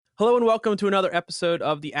Hello and welcome to another episode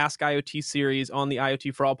of the Ask IoT series on the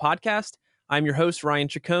IoT for All podcast. I'm your host, Ryan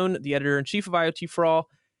Chacon, the editor-in-chief of IoT for All,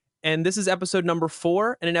 and this is episode number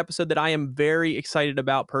 4, and an episode that I am very excited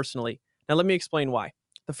about personally. Now, let me explain why.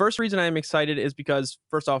 The first reason I am excited is because,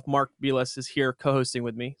 first off, Mark Bielis is here co-hosting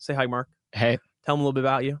with me. Say hi, Mark. Hey. Tell him a little bit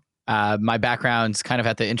about you. My background's kind of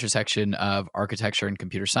at the intersection of architecture and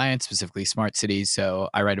computer science, specifically smart cities. So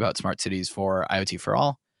I write about smart cities for IoT for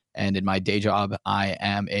All. And in my day job, I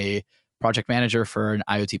am a project manager for an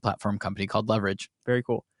IoT platform company called Leverage. Very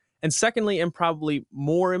cool. And secondly, and probably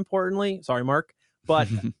more importantly, sorry, Mark, but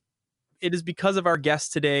it is because of our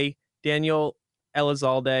guest today, Daniel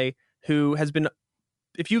Elizalde, who has been,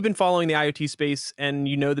 if you've been following the IoT space and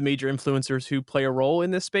you know the major influencers who play a role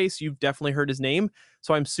in this space, you've definitely heard his name.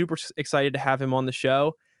 So I'm super excited to have him on the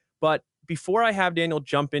show. But before I have Daniel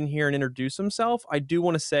jump in here and introduce himself, I do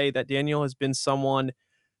want to say that Daniel has been someone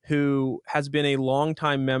who has been a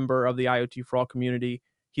longtime member of the IoT for All community.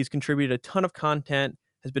 He's contributed a ton of content,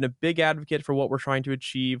 has been a big advocate for what we're trying to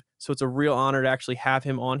achieve. So it's a real honor to actually have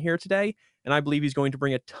him on here today. And I believe he's going to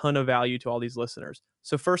bring a ton of value to all these listeners.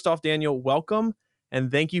 So first off, Daniel, welcome. And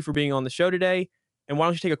thank you for being on the show today. And why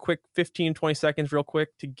don't you take a quick 15, 20 seconds real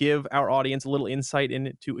quick to give our audience a little insight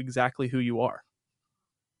into exactly who you are.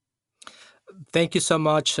 Thank you so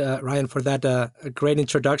much, Ryan, for that great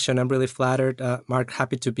introduction. I'm really flattered. Mark,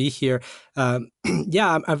 happy to be here. I'm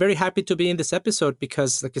very happy to be in this episode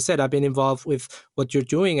because, like I said, I've been involved with what you're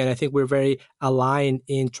doing, and I think we're very aligned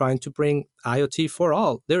in trying to bring IoT for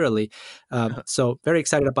all, literally. So very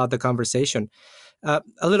excited about the conversation. A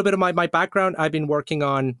little bit of my background, I've been working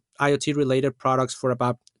on IoT-related products for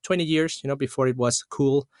about 20 years, before it was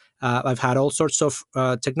cool. I've had all sorts of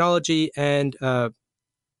technology and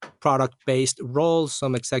product-based roles,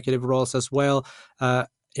 some executive roles as well.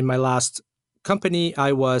 In my last company,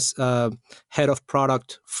 I was head of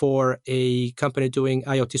product for a company doing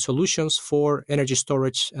IoT solutions for energy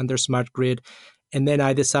storage and their smart grid. And then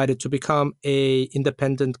I decided to become an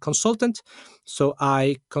independent consultant. So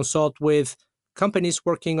I consult with companies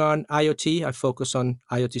working on IoT. I focus on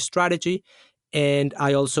IoT strategy. And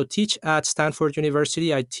I also teach at Stanford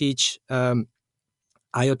University. I teach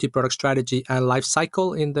IoT product strategy and life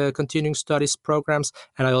cycle in the continuing studies programs.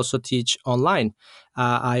 And I also teach online.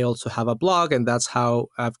 I also have a blog, and that's how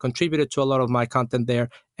I've contributed to a lot of my content there.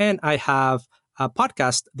 And I have a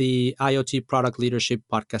podcast, the IoT Product Leadership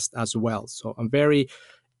Podcast as well. So I'm very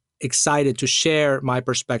excited to share my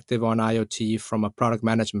perspective on IoT from a product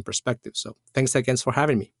management perspective. So thanks again for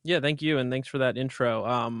having me. Yeah, thank you. And thanks for that intro.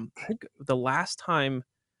 I think the last time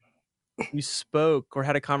we spoke or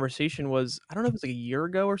had a conversation was, I don't know if it was like a year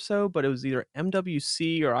ago or so, but it was either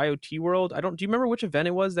MWC or IoT World. Do you remember which event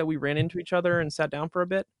it was that we ran into each other and sat down for a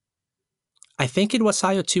bit? I think it was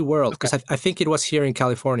IoT World because I think it was here in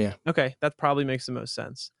California. Okay, that probably makes the most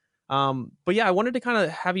sense. But yeah, I wanted to kind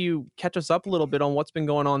of have you catch us up a little bit on what's been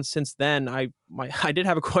going on since then. I did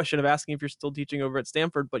have a question of asking if you're still teaching over at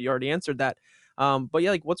Stanford, but you already answered that. But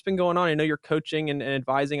yeah, like what's been going on? I know you're coaching and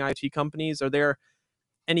advising IoT companies. Are there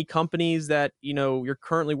any companies that you're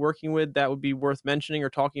currently working with that would be worth mentioning or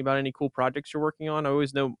talking about any cool projects you're working on? I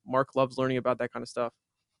always know Mark loves learning about that kind of stuff.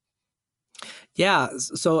 Yeah,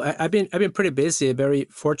 so I've been pretty busy, very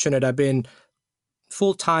fortunate. I've been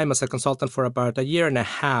full-time as a consultant for about a year and a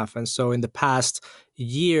half. And so in the past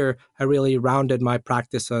year, I really rounded my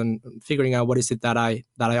practice on figuring out what is it that I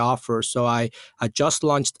offer. So I just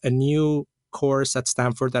launched a new course at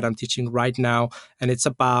Stanford that I'm teaching right now, and it's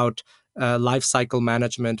about life cycle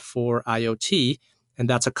management for IoT. And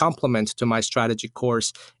that's a complement to my strategy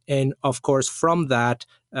course. And of course, from that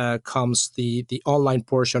comes the online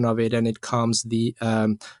portion of it, and it comes the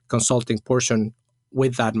consulting portion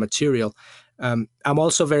with that material. I'm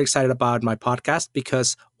also very excited about my podcast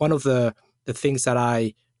because one of the things that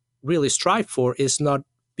I really strive for is not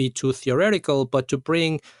be too theoretical, but to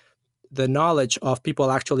bring the knowledge of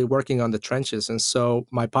people actually working on the trenches. And so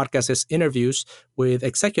my podcast is interviews with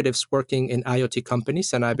executives working in IoT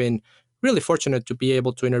companies. And I've been really fortunate to be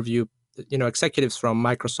able to interview, executives from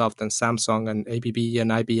Microsoft and Samsung and ABB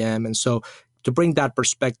and IBM. And so to bring that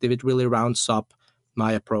perspective, it really rounds up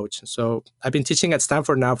my approach. So I've been teaching at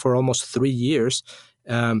Stanford now for almost 3 years.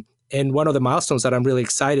 And one of the milestones that I'm really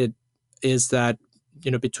excited is that,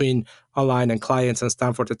 between online and clients and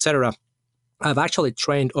Stanford, et cetera, I've actually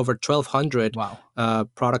trained over 1,200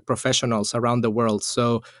 product professionals around the world.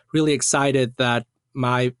 So really excited that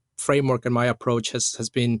my framework and my approach has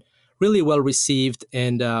been really well received,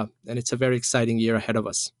 and it's a very exciting year ahead of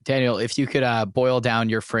us. Daniel, if you could boil down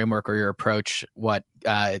your framework or your approach, what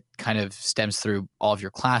kind of stems through all of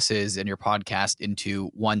your classes and your podcast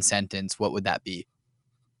into one sentence, what would that be?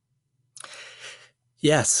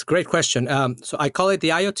 Yes, great question. So I call it the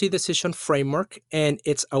IoT Decision Framework, and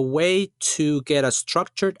it's a way to get a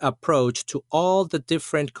structured approach to all the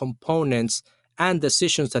different components and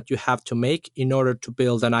decisions that you have to make in order to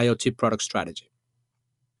build an IoT product strategy.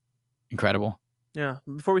 Incredible. Yeah.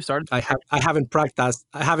 Before we started, I haven't practiced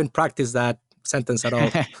that sentence at all.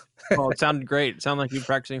 well, it sounded great. It sounded like you've been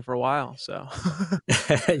practicing for a while. So,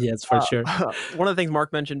 Yes, for sure. one of the things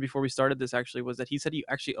Mark mentioned before we started this actually was that he said he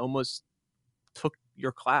actually almost took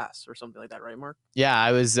your class or something like that, right, Mark? Yeah,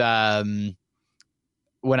 I was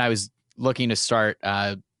when I was looking to start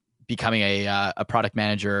becoming a product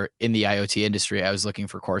manager in the IoT industry, I was looking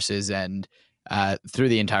for courses, and through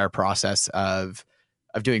the entire process of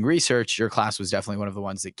doing research, your class was definitely one of the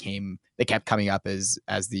ones that kept coming up as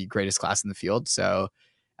the greatest class in the field. So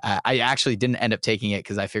I actually didn't end up taking it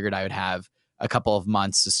because I figured I would have a couple of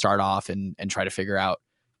months to start off and try to figure out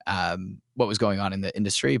what was going on in the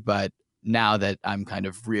industry. But now that I'm kind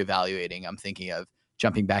of reevaluating, I'm thinking of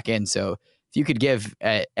jumping back in. So if you could give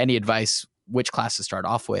any advice, which class to start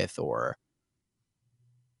off with, or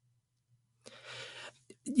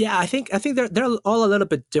Yeah, I think they're all a little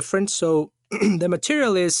bit different. So the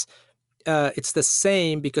material is it's the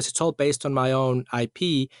same because it's all based on my own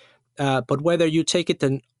IP. But whether you take it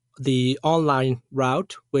the online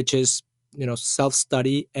route, which is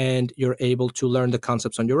self-study, and you're able to learn the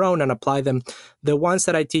concepts on your own and apply them, the ones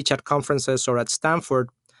that I teach at conferences or at Stanford,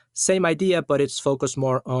 same idea, but it's focused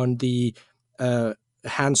more on the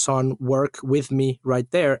hands-on work with me right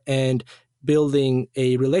there and building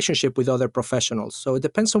a relationship with other professionals. So it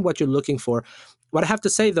depends on what you're looking for. What I have to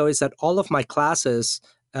say though is that all of my classes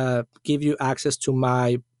give you access to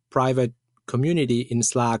my private community in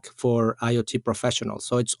Slack for IoT professionals.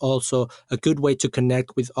 So it's also a good way to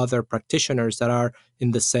connect with other practitioners that are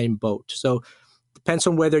in the same boat. So depends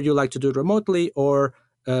on whether you like to do it remotely or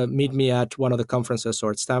meet me at one of the conferences or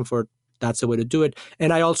at Stanford. That's the way to do it.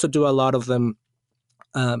 And I also do a lot of them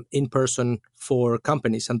in person for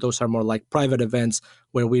companies, and those are more like private events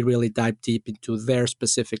where we really dive deep into their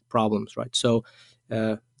specific problems, right? So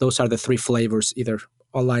those are the three flavors: either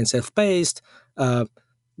online self-paced,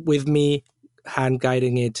 with me hand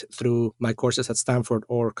guiding it through my courses at Stanford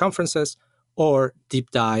or conferences, or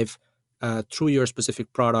deep dive through your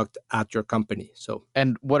specific product at your company. So,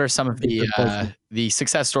 and what are some of proposal. the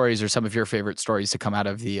success stories or some of your favorite stories to come out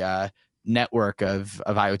of the network of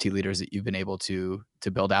IoT leaders that you've been able to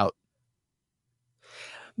build out?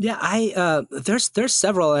 Yeah, I there's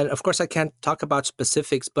several, and of course I can't talk about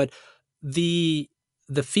specifics, but the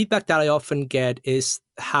the feedback that I often get is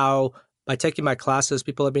how by taking my classes,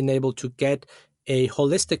 people have been able to get a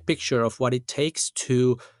holistic picture of what it takes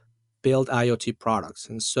to build IoT products.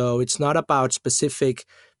 And so it's not about specific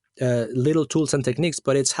little tools and techniques,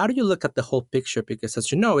 but it's how do you look at the whole picture? Because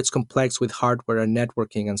as you know, it's complex with hardware and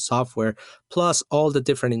networking and software, plus all the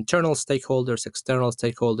different internal stakeholders, external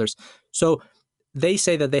stakeholders. So they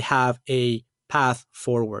say that they have a path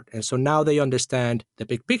forward. And so now they understand the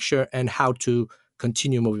big picture and how to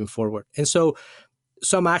continue moving forward. And so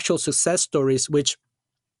some actual success stories, which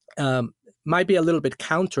um, might be a little bit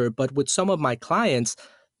counter, but with some of my clients,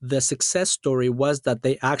 the success story was that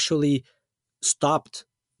they actually stopped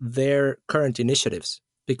their current initiatives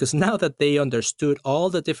because now that they understood all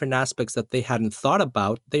the different aspects that they hadn't thought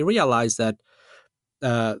about, they realized that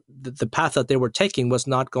the path that they were taking was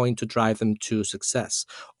not going to drive them to success,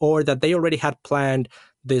 or that they already had planned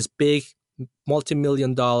this big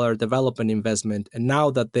multi-million dollar development investment. And now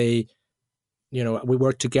that we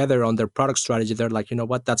work together on their product strategy, they're like, you know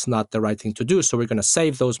what, that's not the right thing to do. So we're going to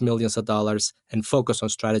save those millions of dollars and focus on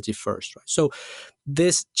strategy first, right? So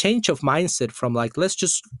this change of mindset from like, let's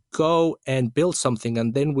just go and build something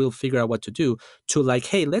and then we'll figure out what to do, to like,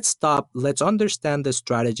 hey, let's stop, let's understand the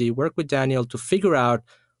strategy, work with Daniel to figure out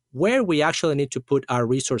where we actually need to put our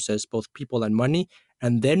resources, both people and money,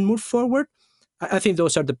 and then move forward. I think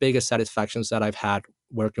those are the biggest satisfactions that I've had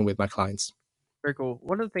working with my clients. Very cool.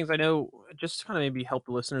 One of the things I know, just to kind of maybe help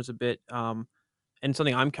the listeners a bit, and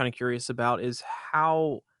something I'm kind of curious about is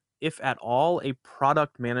how, if at all, a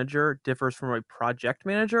product manager differs from a project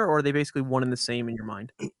manager, or are they basically one and the same in your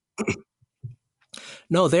mind?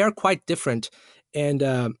 No, they are quite different.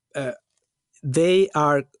 And they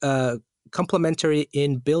are complementary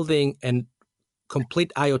in building an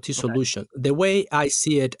complete IoT Okay. solution. The way I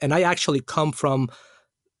see it, and I actually come from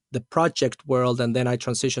the project world and then I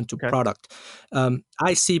transitioned to Okay. product.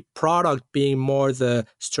 I see product being more the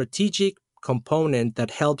strategic component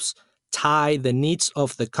that helps tie the needs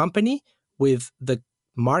of the company with the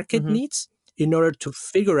market Mm-hmm. needs in order to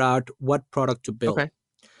figure out what product to build. Okay.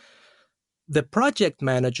 The project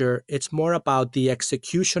manager, it's more about the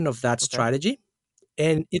execution of that Okay. strategy.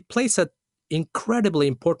 And it plays an incredibly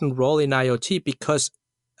important role in IoT because,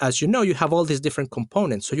 as you know, you have all these different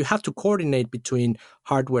components. So you have to coordinate between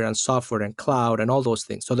hardware and software and cloud and all those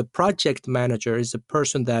things. So the project manager is the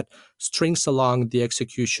person that strings along the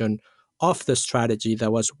execution of the strategy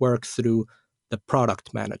that was worked through the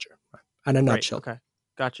product manager. In a Right. nutshell. Okay.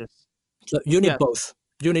 Gotcha. So you need Yeah. both.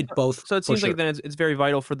 You need both. So it for seems sure. like then it's very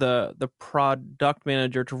vital for the product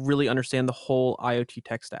manager to really understand the whole IoT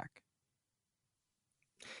tech stack.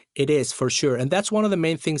 It is for sure. And that's one of the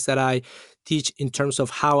main things that I teach in terms of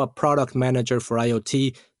how a product manager for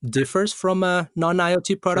IoT differs from a non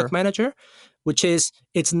IoT product Sure. manager, which is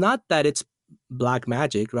it's not that it's black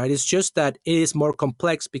magic, right? It's just that it is more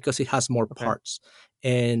complex because it has more Okay. parts.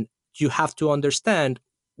 And you have to understand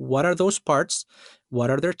what are those parts, what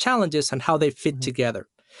are their challenges, and how they fit Mhm. together.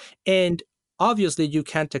 And obviously, you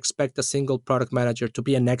can't expect a single product manager to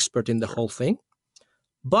be an expert in the Sure. whole thing,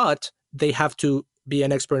 but they have to be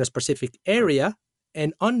an expert in a specific Right. area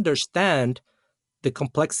and understand the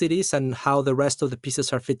complexities and how the rest of the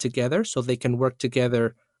pieces are fit together so they can work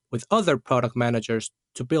together with other product managers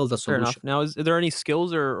to build a Fair enough. solution. Now, is there any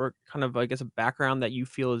skills or kind of, I guess, a background that you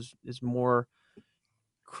feel is more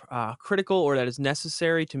critical or that is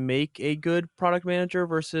necessary to make a good product manager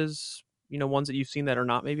versus ones that you've seen that are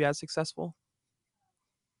not maybe as successful?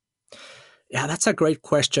 Yeah, that's a great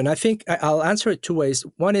question. I think I'll answer it two ways.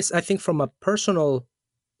 One is I think from a personal,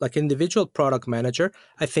 like individual product manager,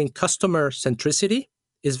 I think customer centricity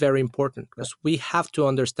is very important Okay. because we have to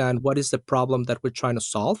understand what is the problem that we're trying to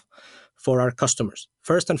solve for our customers,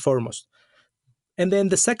 first and foremost. And then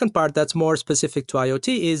the second part that's more specific to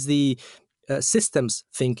IoT is the systems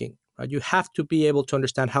thinking. Right? You have to be able to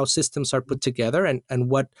understand how systems are put together and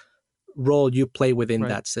what role you play within Right.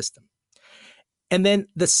 that system. And then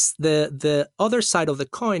the other side of the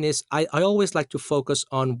coin is I always like to focus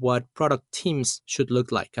on what product teams should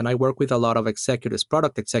look like. And I work with a lot of executives,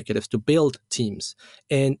 product executives, to build teams.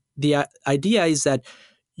 And the idea is that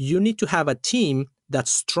you need to have a team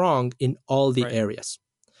that's strong in all the Right. areas.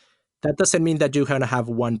 That doesn't mean that you're going to have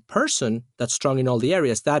one person that's strong in all the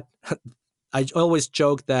areas. That I always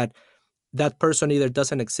joke that that person either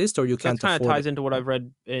doesn't exist or you So that can't kind of afford ties it. into what I've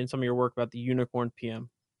read in some of your work about the unicorn PM.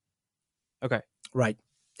 Okay. Right.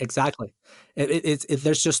 Exactly.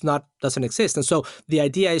 There's just not doesn't exist. And so the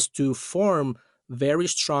idea is to form very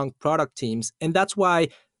strong product teams. And that's why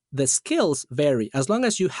the skills vary. As long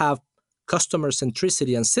as you have customer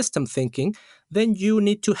centricity and system thinking, then you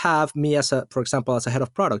need to have me as a, for example, as a head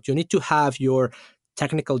of product, you need to have your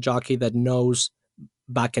technical jockey that knows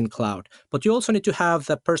backend cloud. But you also need to have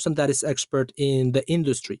the person that is expert in the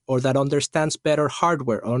industry or that understands better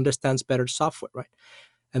hardware or understands better software, right?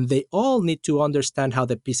 And they all need to understand how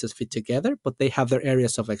the pieces fit together, but they have their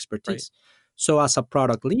areas of Right. expertise. So as a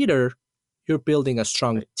product leader, you're building a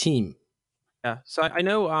strong Right. team. Yeah. So I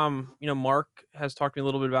know, Mark has talked to me a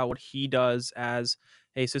little bit about what he does as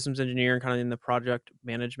a systems engineer and kind of in the project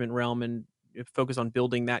management realm and focus on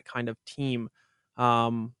building that kind of team.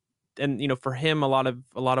 Um, and for him, a lot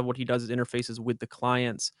of what he does is interfaces with the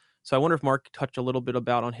clients. So I wonder if Mark touched a little bit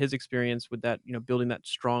about on his experience with that, building that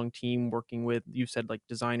strong team, working with, you said, like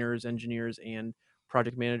designers, engineers, and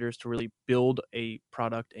project managers to really build a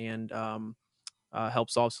product and help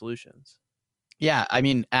solve solutions. Yeah, I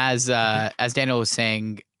mean, as Daniel was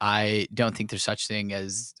saying, I don't think there's such thing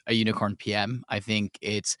as a unicorn PM. I think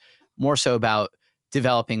it's more so about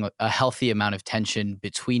developing a healthy amount of tension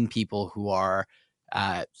between people who are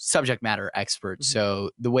subject matter experts. Mhm. So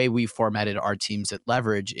the way we formatted our teams at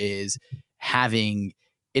Leverage is having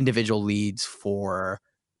individual leads for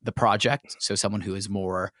the project. So someone who is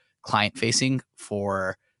more client facing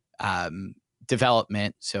for um,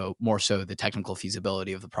 development, so more so the technical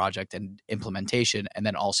feasibility of the project and implementation, and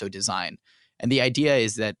then also design. And the idea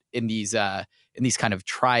is that in these kind of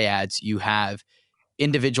triads, you have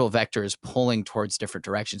individual vectors pulling towards different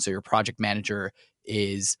directions. So your project manager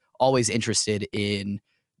is always interested in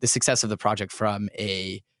the success of the project from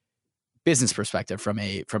a business perspective, from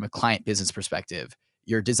a client business perspective.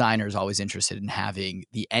 Your designer is always interested in having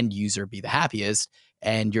the end user be the happiest,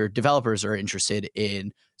 and your developers are interested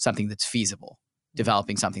in something that's feasible,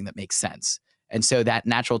 developing something that makes sense. And so that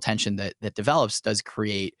natural tension that develops does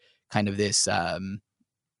create kind of this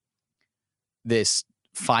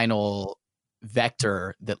final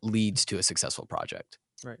vector that leads to a successful project.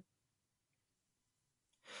 Right.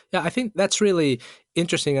 Yeah, I think that's really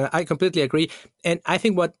interesting. And I completely agree. And I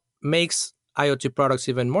think what makes IoT products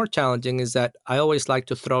even more challenging is that I always like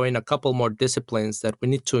to throw in a couple more disciplines that we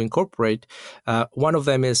need to incorporate. One of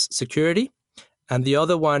them is security, and the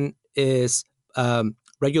other one is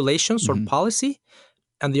regulations or Mhm. policy.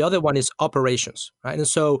 and the other one is operations, right? And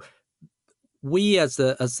so we as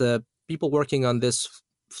the people working on this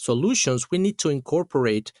solutions, we need to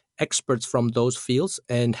incorporate experts from those fields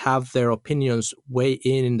and have their opinions weigh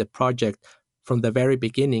in the project from the very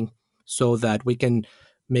beginning, so that we can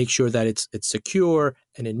make sure that it's secure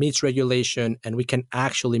and it meets regulation, and we can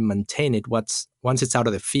actually maintain it once it's out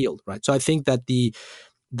of the field, right? So I think that the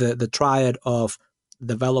triad of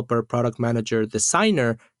developer, product manager,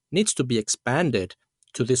 designer needs to be expanded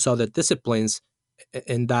to these other disciplines,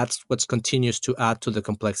 and that's what continues to add to the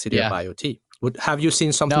complexity of Yeah. IoT. Have you seen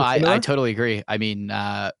No, something I similar? totally agree. I mean,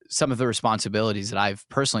 some of the responsibilities that I've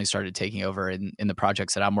personally started taking over in the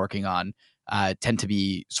projects that I'm working on tend to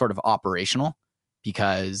be sort of operational,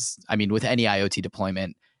 because, I mean, with any IoT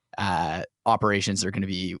deployment, operations are going to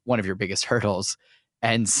be one of your biggest hurdles.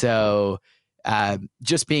 And so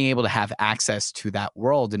just being able to have access to that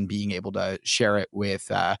world and being able to share it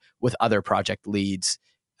with other project leads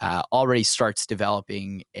already starts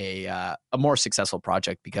developing a more successful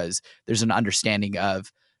project, because there's an understanding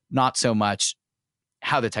of not so much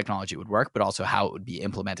how the technology would work, but also how it would be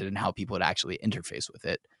implemented and how people would actually interface with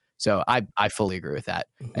it. So I fully agree with that.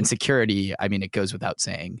 Mhm. And security, I mean, it goes without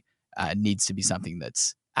saying, needs to be something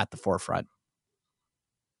that's at the forefront.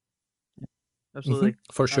 Absolutely.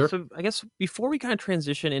 For sure. So I guess before we kind of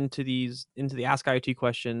transition into the Ask IoT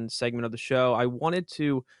questions segment of the show, I wanted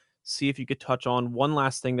to see if you could touch on one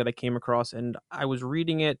last thing that I came across, and I was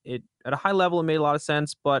reading it. It at a high level, it made a lot of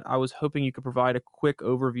sense, but I was hoping you could provide a quick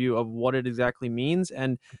overview of what it exactly means.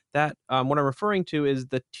 And that what I'm referring to is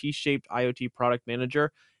the T-shaped IoT product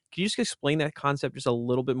manager. Can you just explain that concept just a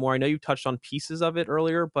little bit more? I know you touched on pieces of it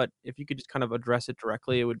earlier, but if you could just kind of address it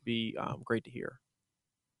directly, it would be great to hear.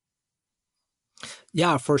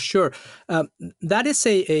 Yeah, for sure. That is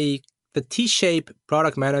the T-shape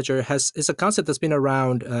product manager is a concept that's been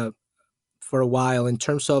around for a while, in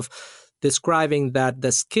terms of describing that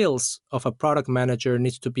the skills of a product manager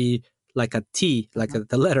needs to be like a T, like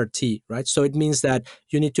the letter T, right? So it means that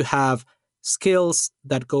you need to have skills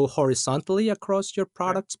that go horizontally across your Right.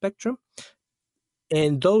 product spectrum,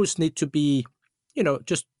 and those need to be,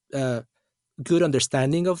 just good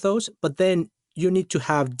understanding of those. But then you need to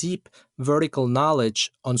have deep vertical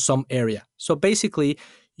knowledge on some area. So basically,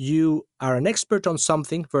 you are an expert on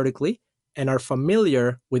something vertically and are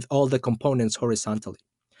familiar with all the components horizontally.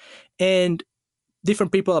 And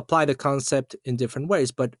different people apply the concept in different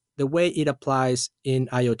ways, but the way it applies in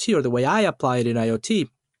IoT, or the way I apply it in IoT,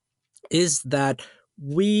 is that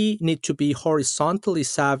we need to be horizontally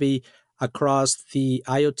savvy across the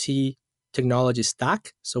IoT technology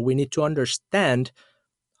stack. So we need to understand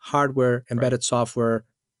hardware, Right. embedded software,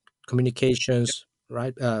 communications,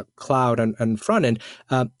 right? Cloud and front end.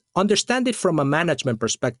 Understand it from a management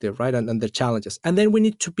perspective, right? And the challenges. And then we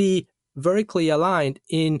need to be vertically aligned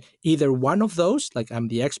in either one of those, like I'm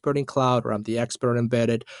the expert in cloud or I'm the expert in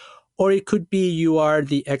embedded, or it could be you are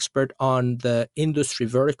the expert on the industry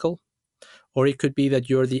vertical, or it could be that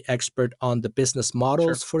you're the expert on the business Sure.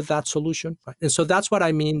 models for that solution. Right? And so that's what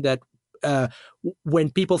I mean, that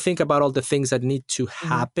when people think about all the things that need to Hmm.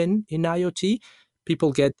 happen in IoT,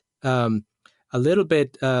 people get a little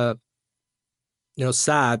bit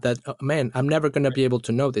sad that, oh, man, I'm never going to be able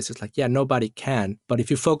to know this. It's like, yeah, nobody can. But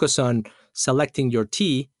if you focus on selecting your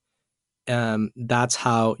T, that's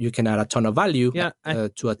how you can add a ton of value Yeah,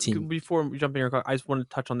 to a team. before we jump in here, I just wanted to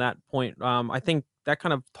touch on that point. I think that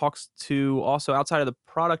kind of talks to also outside of the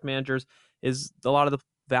product managers is a lot of the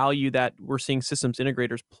value that we're seeing systems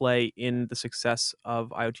integrators play in the success of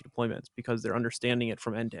IoT deployments, because they're understanding it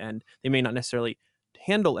from end to end. They may not necessarily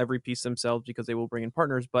handle every piece themselves because they will bring in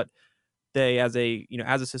partners, but they, as a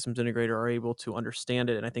systems integrator, are able to understand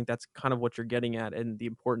it. And I think that's kind of what you're getting at, and the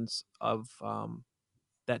importance of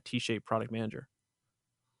that T-shaped product manager.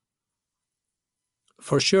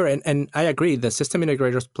 For sure. And I agree. The system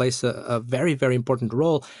integrators plays a very, very important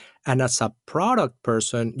role. And as a product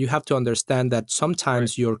person, you have to understand that Right.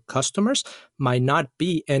 sometimes your customers might not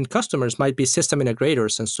be, and customers might be system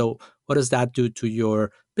integrators. And so what does that do to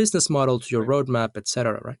your business model, to your Right. roadmap, et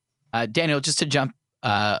cetera, right? Daniel, just to jump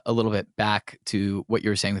a little bit back to what you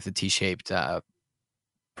were saying with the T-shaped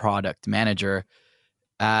product manager,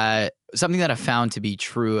 something that I've found to be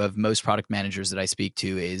true of most product managers that I speak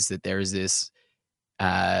to is that there's this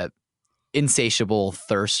uh, insatiable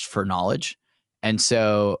thirst for knowledge. And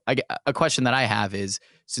so a question that I have is,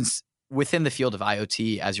 since within the field of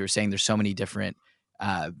IoT, as you were saying, there's so many different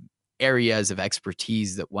uh, areas of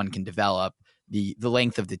expertise that one can develop, the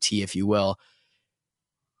length of the T, if you will,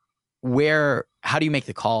 how do you make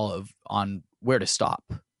the call on where to stop?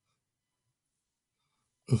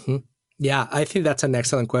 Hmm. Yeah, I think that's an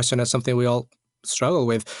excellent question. That's something we all struggle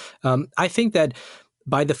with. I think that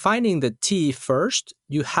by defining the T first,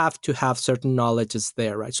 you have to have certain knowledges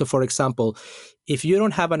there, right? So, for example, if you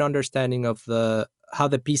don't have an understanding of how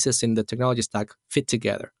the pieces in the technology stack fit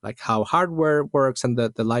together, like how hardware works and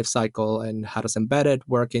the life cycle, and how does embedded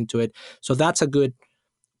work into it. So that's a good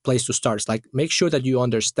place to start. It's like, make sure that you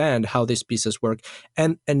understand how these pieces work.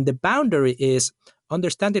 And the boundary is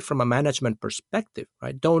understand it from a management perspective,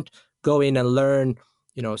 right? Don't go in and learn,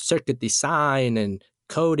 circuit design and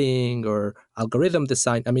coding or algorithm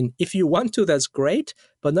design. I mean, if you want to, that's great,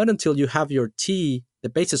 but not until you have your T, the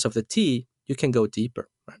basis of the T, you can go deeper,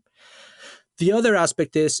 right? The other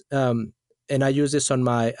aspect is, and I use this on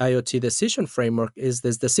my IoT decision framework, is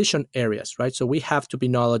this decision areas, right? So we have to be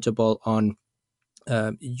knowledgeable on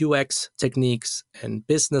UX techniques and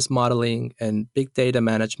business modeling and big data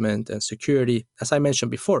management and security, as I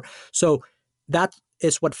mentioned before. So that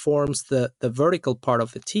is what forms the vertical part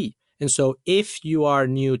of the T. And so if you are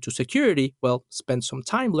new to security, well, spend some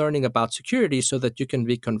time learning about security so that you can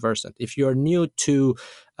be conversant. If you're new to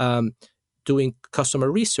doing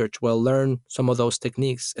customer research, well, learn some of those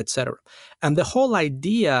techniques, etc. And the whole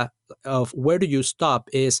idea of where do you stop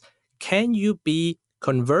is, can you be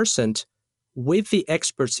conversant with the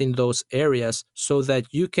experts in those areas so that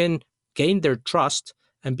you can gain their trust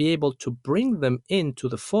and be able to bring them into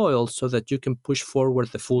the foil so that you can push forward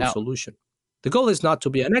the full solution. The goal is not to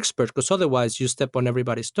be an expert, because otherwise you step on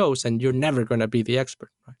everybody's toes and you're never going to be the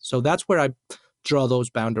expert. Right? So that's where I draw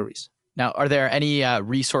those boundaries. Now, are there any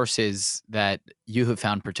resources that you have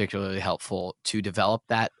found particularly helpful to develop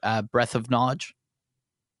that breadth of knowledge?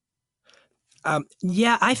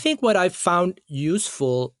 Yeah, I think what I've found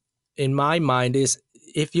useful in my mind is,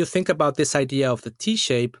 if you think about this idea of the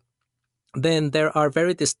T-shape, then there are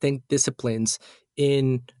very distinct disciplines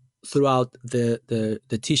throughout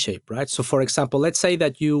the T-shape, right? So, for example, let's say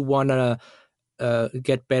that you want to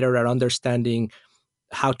get better at understanding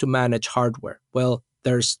how to manage hardware. Well,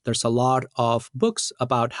 there's a lot of books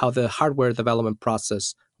about how the hardware development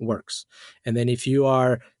process works. And then if you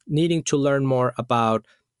are needing to learn more about,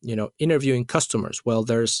 interviewing customers, well,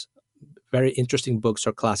 there's very interesting books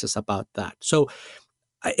or classes about that. So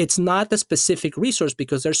it's not a specific resource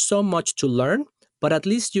because there's so much to learn, but at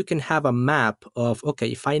least you can have a map of, okay,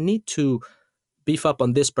 if I need to beef up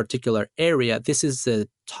on this particular area, this is the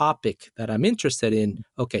topic that I'm interested in.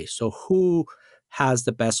 Okay, so who has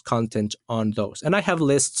the best content on those? And I have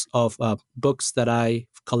lists of books that I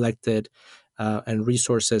collected and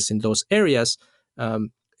resources in those areas.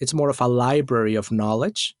 It's more of a library of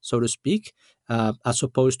knowledge, so to speak, as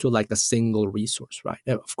opposed to like a single resource, right?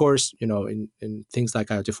 Now, of course, in things like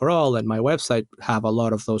IoT for All and my website have a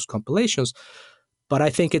lot of those compilations, but I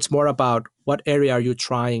think it's more about what area are you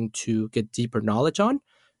trying to get deeper knowledge on,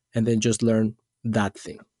 and then just learn that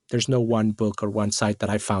thing. There's no one book or one site that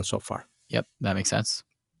I found so far. Yep, that makes sense.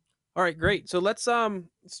 All right, great. So let's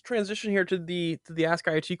transition here to the Ask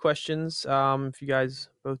IoT questions. If you guys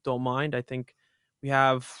both don't mind, I think we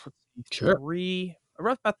have Sure.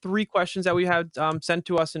 about three questions that we had sent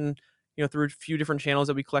to us, and through a few different channels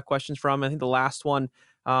that we collect questions from. I think the last one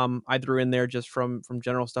I threw in there just from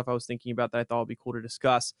general stuff I was thinking about that I thought would be cool to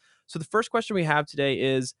discuss. So the first question we have today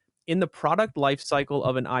is, in the product lifecycle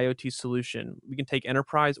of an IoT solution, we can take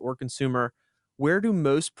enterprise or consumer, where do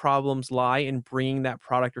most problems lie in bringing that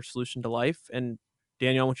product or solution to life? And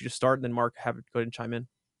Daniel, I want you to start, and then Mark, have it go ahead and chime in.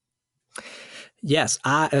 Yes,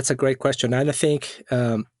 that's a great question. And I think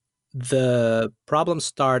the problems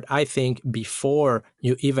start, I think, before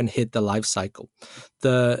you even hit the life cycle.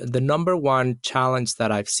 The number one challenge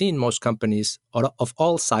that I've seen most companies of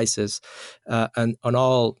all sizes and on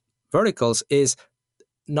all verticals is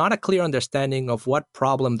not a clear understanding of what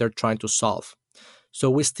problem they're trying to solve. So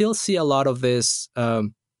we still see a lot of this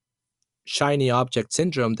shiny object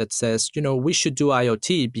syndrome that says, we should do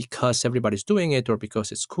IoT because everybody's doing it, or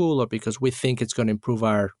because it's cool, or because we think it's going to improve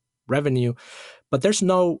our revenue. But there's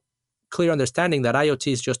no clear understanding that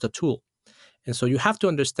IoT is just a tool. And so you have to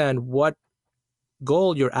understand what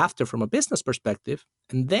goal you're after from a business perspective,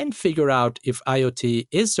 and then figure out if IoT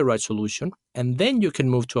is the right solution, and then you can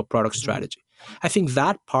move to a product strategy. I think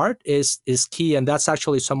that part is key, and that's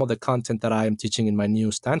actually some of the content that I am teaching in my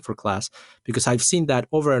new Stanford class, because I've seen that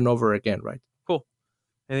over and over again, right? Cool.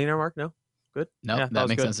 Anything there, Mark? No? Good? No, Yeah, that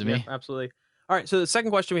makes good. sense to me. Yeah, absolutely. All right, so the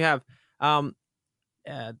second question we have, I'm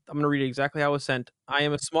going to read it exactly how it was sent. I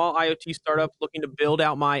am a small IoT startup looking to build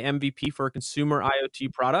out my MVP for a consumer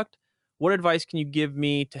IoT product. What advice can you give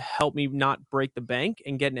me to help me not break the bank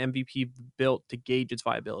and get an MVP built to gauge its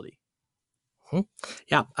viability? Mhm.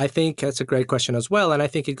 Yeah, I think that's a great question as well. And I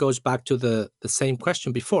think it goes back to the same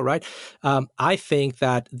question before, right? I think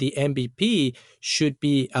that the MVP should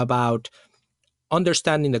be about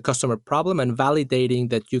understanding the customer problem and validating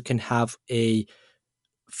that you can have a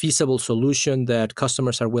feasible solution that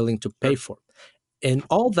customers are willing to pay Sure. for. And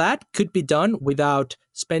all that could be done without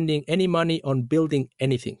spending any money on building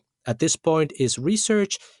anything. At this point, is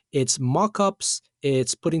research, it's mock-ups,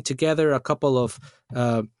 it's putting together a couple of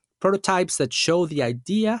uh, prototypes that show the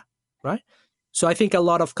idea, right? So I think a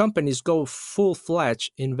lot of companies go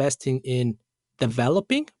full-fledged investing in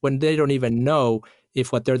developing when they don't even know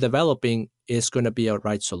if what they're developing is going to be a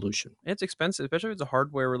right solution. It's expensive, especially if it's a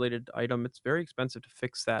hardware related item. It's very expensive to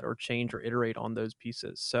fix that or change or iterate on those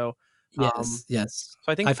pieces. So, um, Yes, yes.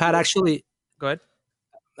 so I think I've had actually go ahead.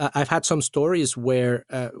 I've had some stories where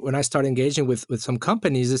when I start engaging with some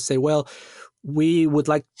companies, they say, "Well, we would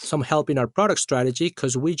like some help in our product strategy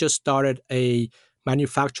because we just started a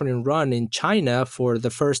manufacturing run in China for the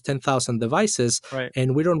first 10,000 devices, Right.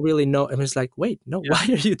 and we don't really know." And it's like, "Wait, no, Yeah.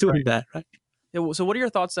 why are you doing that?" Right? Yeah, so what are your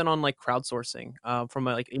thoughts then on like crowdsourcing from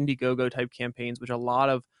like Indiegogo type campaigns, which a lot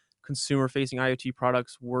of consumer facing IoT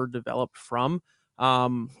products were developed from,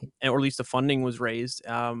 or at least the funding was raised.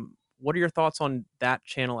 What are your thoughts on that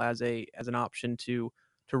channel as an option to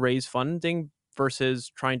raise funding versus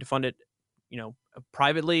trying to fund it,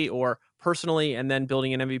 privately or personally, and then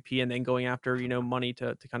building an MVP and then going after money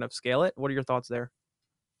to kind of scale it? What are your thoughts there?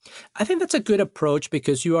 I think that's a good approach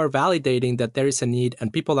because you are validating that there is a need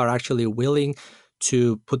and people are actually willing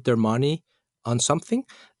to put their money on something.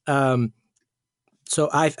 Um, So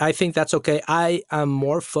I think that's okay. I am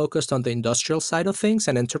more focused on the industrial side of things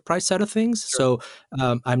and enterprise side of things. Sure.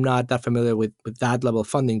 So I'm not that familiar with that level of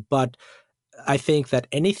funding. But I think that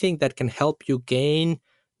anything that can help you gain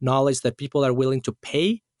knowledge that people are willing to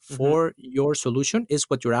pay Hmm. for your solution is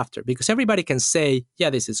what you're after. Because everybody can say, yeah,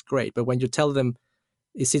 this is great. But when you tell them,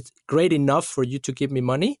 is it great enough for you to give me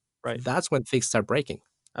money? Right. That's when things start breaking.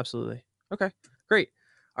 Absolutely. Okay, great.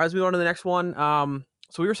 All right, as we go on to the next one.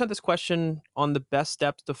 So we were sent this question on the best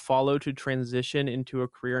steps to follow to transition into a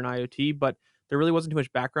career in IoT, but there really wasn't too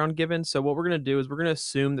much background given. So what we're going to do is we're going to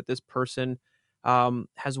assume that this person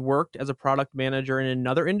has worked as a product manager in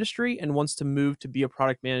another industry and wants to move to be a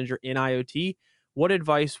product manager in IoT. What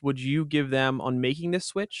advice would you give them on making this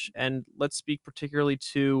switch? And let's speak particularly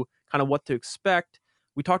to kind of what to expect.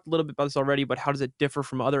 We talked a little bit about this already, but how does it differ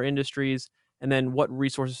from other industries? And then what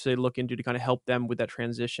resources should they look into to kind of help them with that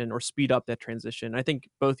transition or speed up that transition? I think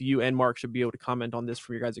both you and Mark should be able to comment on this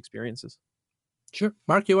from your guys' experiences. Sure.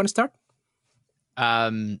 Mark, you want to start?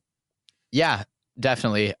 Um, yeah,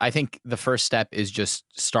 definitely. I think the first step is just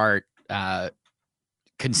start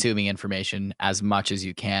consuming information as much as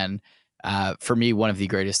you can. For me, one of the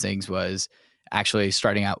greatest things was actually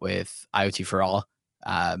starting out with IoT for All.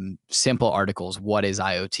 Simple articles. What is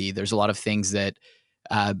IoT? There's a lot of things that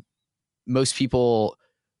uh, most people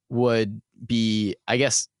would be, I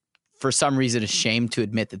guess, for some reason, ashamed to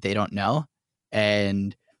admit that they don't know.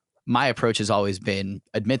 And my approach has always been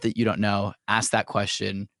admit that you don't know, ask that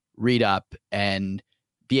question, read up, and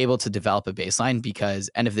be able to develop a baseline because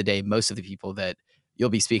end of the day, most of the people that you'll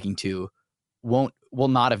be speaking to will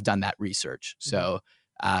not have done that research. So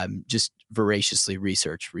just voraciously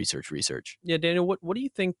research. Yeah, Daniel, what do you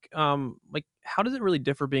think? Like, how does it really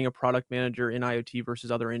differ being a product manager in IoT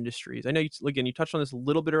versus other industries? I know again you touched on this a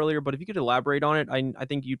little bit earlier, but if you could elaborate on it, I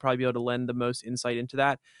think you'd probably be able to lend the most insight into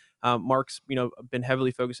that. Mark's been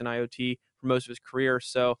heavily focused in IoT for most of his career,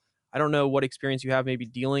 so I don't know what experience you have maybe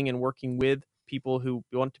dealing and working with people who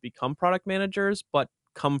want to become product managers but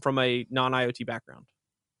come from a non IoT background.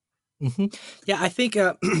 hmm Yeah, I think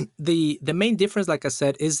the main difference, like I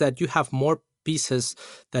said, is that you have more pieces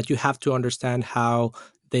that you have to understand how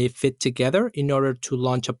they fit together in order to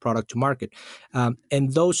launch a product to market.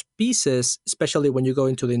 And those pieces, especially when you go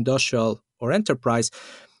into the industrial or enterprise,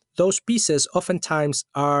 those pieces oftentimes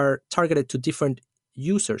are targeted to different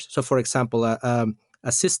users. So, for example,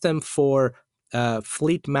 a system for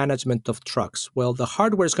fleet management of trucks. Well, the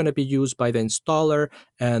hardware is going to be used by the installer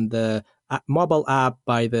and the mobile app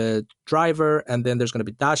by the driver, and then there's going to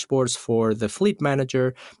be dashboards for the fleet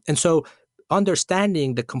manager. And so,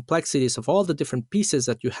 understanding the complexities of all the different pieces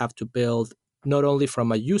that you have to build, not only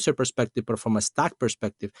from a user perspective, but from a stack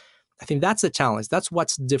perspective, I think that's a challenge. That's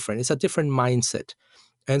what's different. It's a different mindset.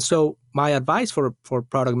 And so my advice for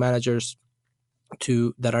product managers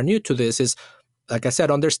to that are new to this is, like I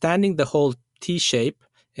said, understanding the whole T shape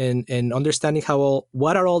and understanding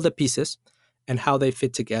what are all the pieces and how they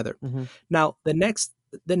fit together. Mm-hmm. Now, the next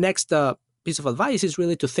piece of advice is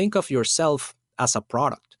really to think of yourself as a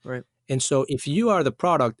product. Right. And so if you are the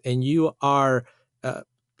product and you are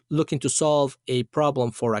looking to solve a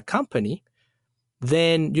problem for a company,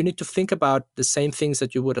 then you need to think about the same things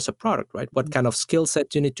that you would as a product, right? What kind of skill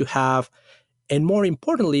set you need to have, and more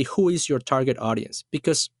importantly, who is your target audience?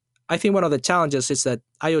 Because I think one of the challenges is that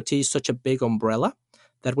IoT is such a big umbrella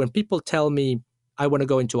that when people tell me I want to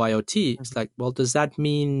go into IoT, it's like, well, does that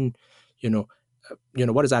mean,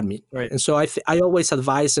 what does that mean? Right. And so I always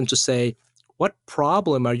advise them to say, what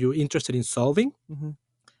problem are you interested in solving?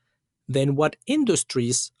 Then what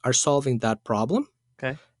industries are solving that problem?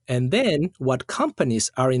 Okay. And then what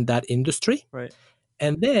companies are in that industry? Right.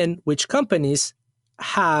 And then which companies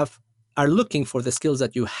are looking for the skills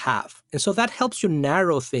that you have. And so that helps you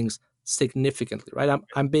narrow things significantly, right?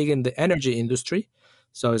 I'm big in the energy industry.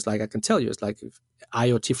 So it's like, I can tell you, it's like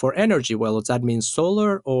IoT for energy. Well, does that mean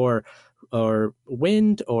solar or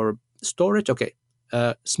wind or storage? Okay.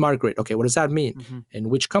 Smart grid. Okay. What does that mean? And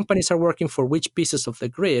which companies are working for which pieces of the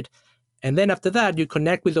grid? And then after that, you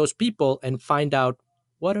connect with those people and find out,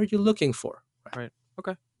 what are you looking for? Right.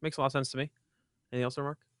 Okay. Makes a lot of sense to me. Anything else,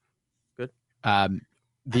 Mark? Good.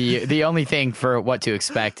 The only thing for what to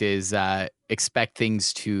expect is expect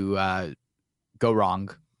things to go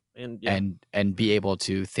wrong and be able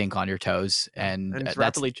to think on your toes. And it's that's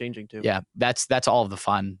rapidly changing too. Yeah, that's all of the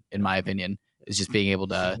fun, in my opinion, is just being able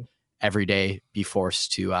to every day be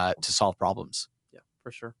forced to solve problems. Yeah,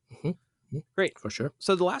 for sure. Great. For sure.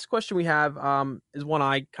 So the last question we have is one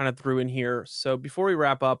I kind of threw in here. So before we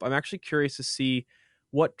wrap up, I'm actually curious to see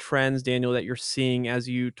what trends, Daniel, that you're seeing as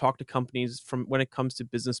you talk to companies from when it comes to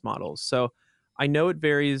business models. So I know it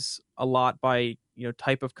varies a lot by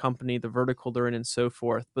type of company, the vertical they're in, and so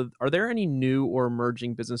forth. But are there any new or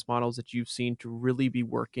emerging business models that you've seen to really be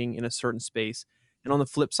working in a certain space? And on the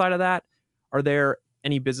flip side of that, are there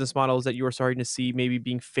any business models that you are starting to see maybe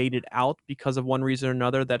being faded out because of one reason or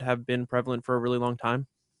another that have been prevalent for a really long time?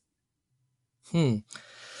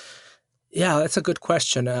 Yeah, that's a good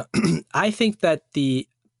question. I think that the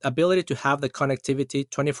ability to have the connectivity,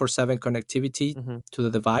 24/7 connectivity to the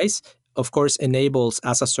device, of course, enables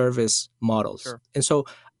as a service models. Sure. And so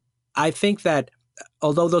I think that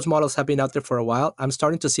although those models have been out there for a while, I'm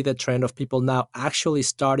starting to see the trend of people now actually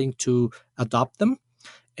starting to adopt them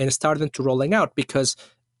and starting to rolling out, because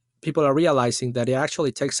people are realizing that it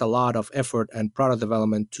actually takes a lot of effort and product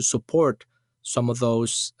development to support some of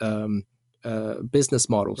those business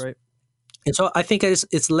models. Right. And so I think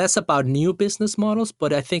it's less about new business models,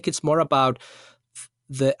 but I think it's more about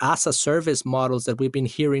the as a service models that we've been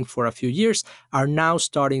hearing for a few years are now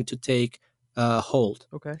starting to take hold.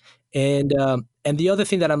 Okay. And the other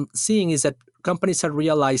thing that I'm seeing is that companies are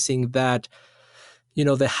realizing that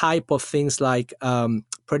the hype of things like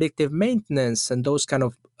predictive maintenance and those kind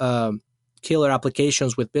of killer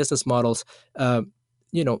applications with business models,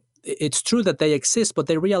 it's true that they exist, but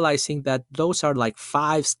they're realizing that those are like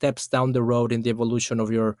 5 steps down the road in the evolution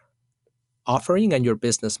of your offering and your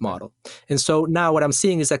business model. And so now what I'm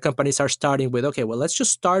seeing is that companies are starting with, okay, well, let's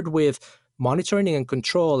just start with monitoring and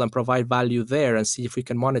control and provide value there and see if we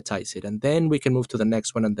can monetize it. And then we can move to the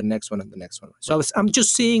next one and the next one and the next one. So I'm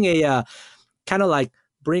just seeing a kind of like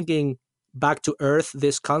bringing back to earth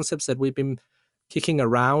these concepts that we've been kicking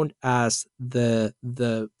around as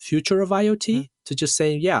the future of IoT, to just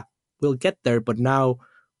saying, yeah, we'll get there, but now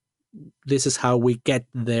this is how we get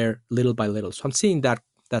there little by little. So I'm seeing that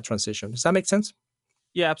transition. Does that make sense?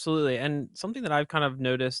 Yeah, absolutely. And something that I've kind of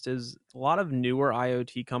noticed is a lot of newer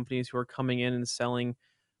IoT companies who are coming in and selling,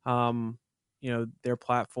 their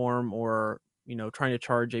platform or, trying to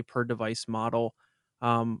charge a per device model.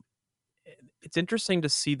 It's interesting to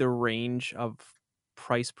see the range of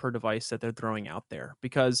price per device that they're throwing out there,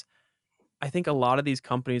 because I think a lot of these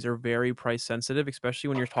companies are very price sensitive, especially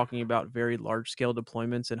when you're talking about very large scale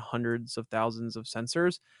deployments and hundreds of thousands of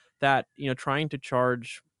sensors, that, trying to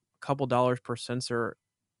charge a couple dollars per sensor,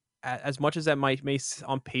 as much as that may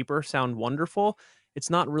on paper sound wonderful, it's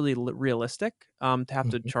not really realistic to have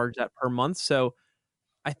to charge that per month. So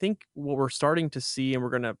I think what we're starting to see, and we're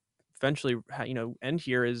going to eventually, end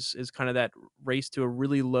here, is kind of that race to a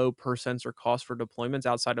really low per sensor cost for deployments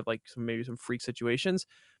outside of like maybe some freak situations,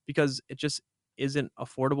 because it just isn't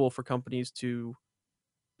affordable for companies to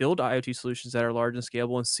build IoT solutions that are large and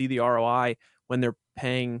scalable and see the ROI when they're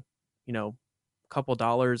paying, a couple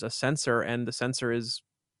dollars a sensor, and the sensor is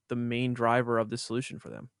the main driver of the solution for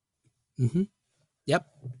them. Yep.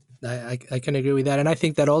 I can agree with that. And I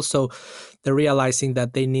think that also they're realizing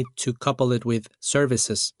that they need to couple it with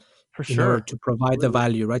services in order to provide the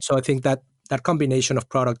value, right? So I think that combination of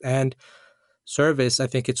product and service, I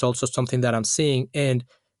think it's also something that I'm seeing. And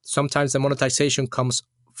sometimes the monetization comes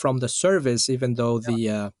from the service, even though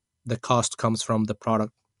the the cost comes from the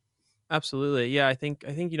product. Absolutely. Yeah, I think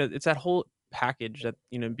it's that whole package that,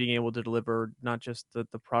 being able to deliver not just the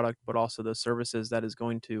product, but also the services that is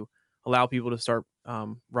going to allow people to start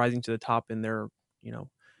rising to the top in their, you know,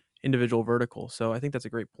 individual vertical. So I think that's a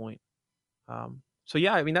great point. So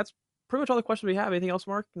yeah, I mean, that's pretty much all the questions we have. Anything else,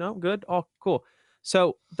 Mark? No? Good? Oh, cool.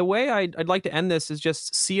 So the way I'd like to end this is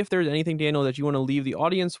just see if there's anything, Daniel, that you want to leave the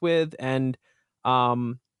audience with. And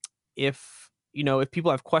if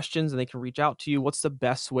people have questions and they can reach out to you, what's the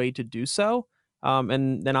best way to do so?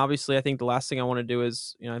 And then obviously, I think the last thing I want to do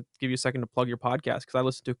is, give you a second to plug your podcast, because I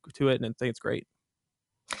listen to it and I think it's great.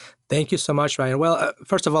 Thank you so much, Ryan. Well,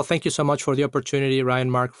 first of all, thank you so much for the opportunity, Ryan,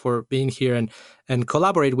 Mark, for being here and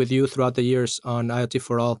collaborate with you throughout the years on IoT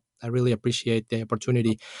for All. I really appreciate the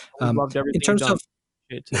opportunity. We've loved everything In terms you've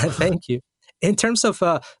done. of, thank you. In terms of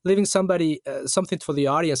leaving somebody something for the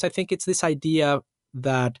audience, I think it's this idea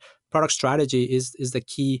that product strategy is the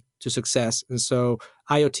key to success. And so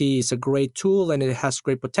IoT is a great tool and it has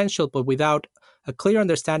great potential, but without a clear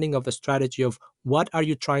understanding of the strategy of what are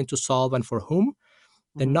you trying to solve and for whom,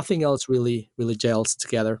 then nothing else really gels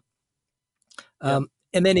together.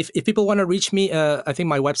 And then if people want to reach me, I think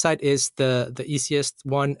my website is the easiest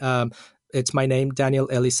one. It's my name,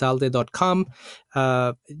 danielelizalde.com.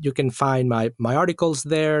 You can find my articles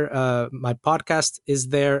there. My podcast is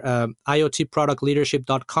there.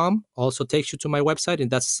 IoTproductleadership.com also takes you to my website,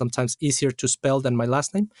 and that's sometimes easier to spell than my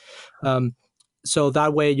last name. So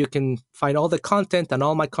that way you can find all the content and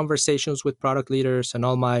all my conversations with product leaders and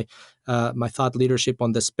all my thought leadership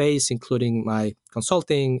on the space, including my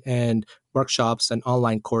consulting and workshops and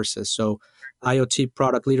online courses. So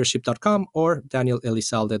IoTproductleadership.com or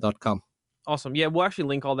danielelizalde.com. Awesome. Yeah, we'll actually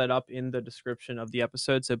link all that up in the description of the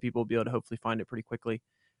episode, so people will be able to hopefully find it pretty quickly.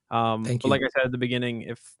 Thank but you. like I said at the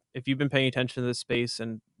beginning, if you've been paying attention to this space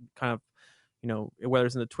and kind of, whether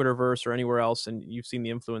it's in the Twitterverse or anywhere else, and you've seen the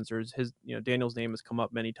influencers, Daniel's name has come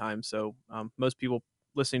up many times. So most people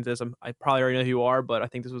listening to this, I probably already know who you are, but I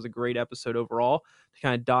think this was a great episode overall to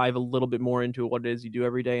kind of dive a little bit more into what it is you do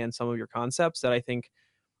every day and some of your concepts that I think,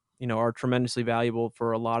 are tremendously valuable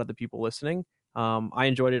for a lot of the people listening. I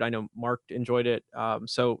enjoyed it. I know Mark enjoyed it.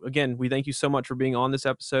 So again, we thank you so much for being on this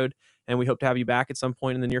episode, and we hope to have you back at some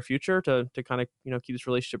point in the near future to kind of, keep this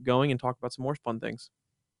relationship going and talk about some more fun things.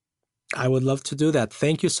 I would love to do that.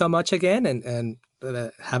 Thank you so much again, and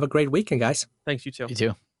have a great weekend, guys. Thanks, you too. You too.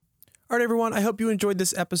 All right, everyone. I hope you enjoyed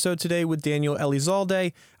this episode today with Daniel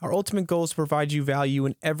Elizalde. Our ultimate goal is to provide you value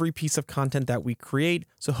in every piece of content that we create.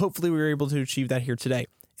 So hopefully we were able to achieve that here today.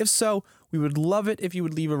 If so, we would love it if you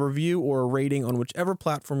would leave a review or a rating on whichever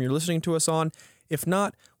platform you're listening to us on. If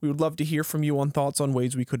not, we would love to hear from you on thoughts on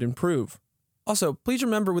ways we could improve. Also, please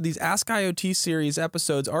remember with these Ask IoT series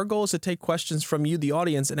episodes, our goal is to take questions from you, the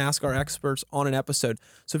audience, and ask our experts on an episode.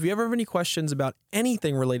 So if you ever have any questions about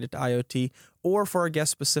anything related to IoT or for our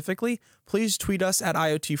guests specifically, please tweet us at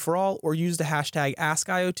IoT for All or use the hashtag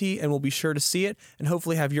AskIoT, and we'll be sure to see it and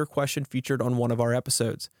hopefully have your question featured on one of our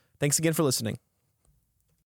episodes. Thanks again for listening.